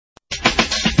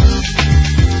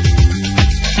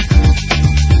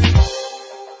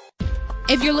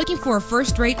If you're looking for a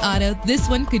first-rate auto, this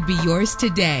one could be yours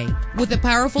today. With a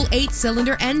powerful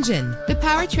 8-cylinder engine, the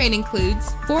powertrain includes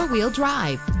 4-wheel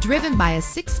drive, driven by a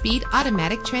 6-speed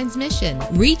automatic transmission.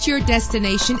 Reach your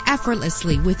destination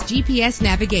effortlessly with GPS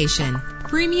navigation.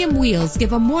 Premium wheels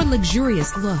give a more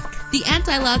luxurious look. The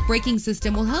anti-lock braking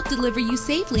system will help deliver you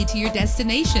safely to your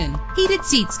destination. Heated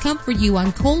seats comfort you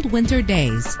on cold winter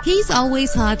days. He's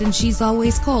always hot and she's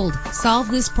always cold. Solve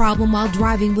this problem while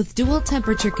driving with dual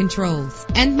temperature controls.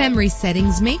 And memory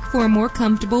settings make for a more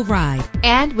comfortable ride.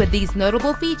 And with these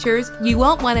notable features, you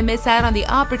won't want to miss out on the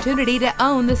opportunity to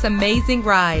own this amazing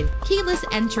ride. Keyless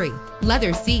entry,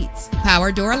 leather seats,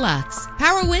 power door locks,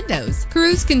 power windows,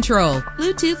 cruise control,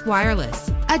 Bluetooth wireless,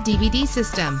 a DVD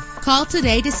system. Call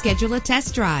today to schedule a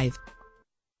test drive.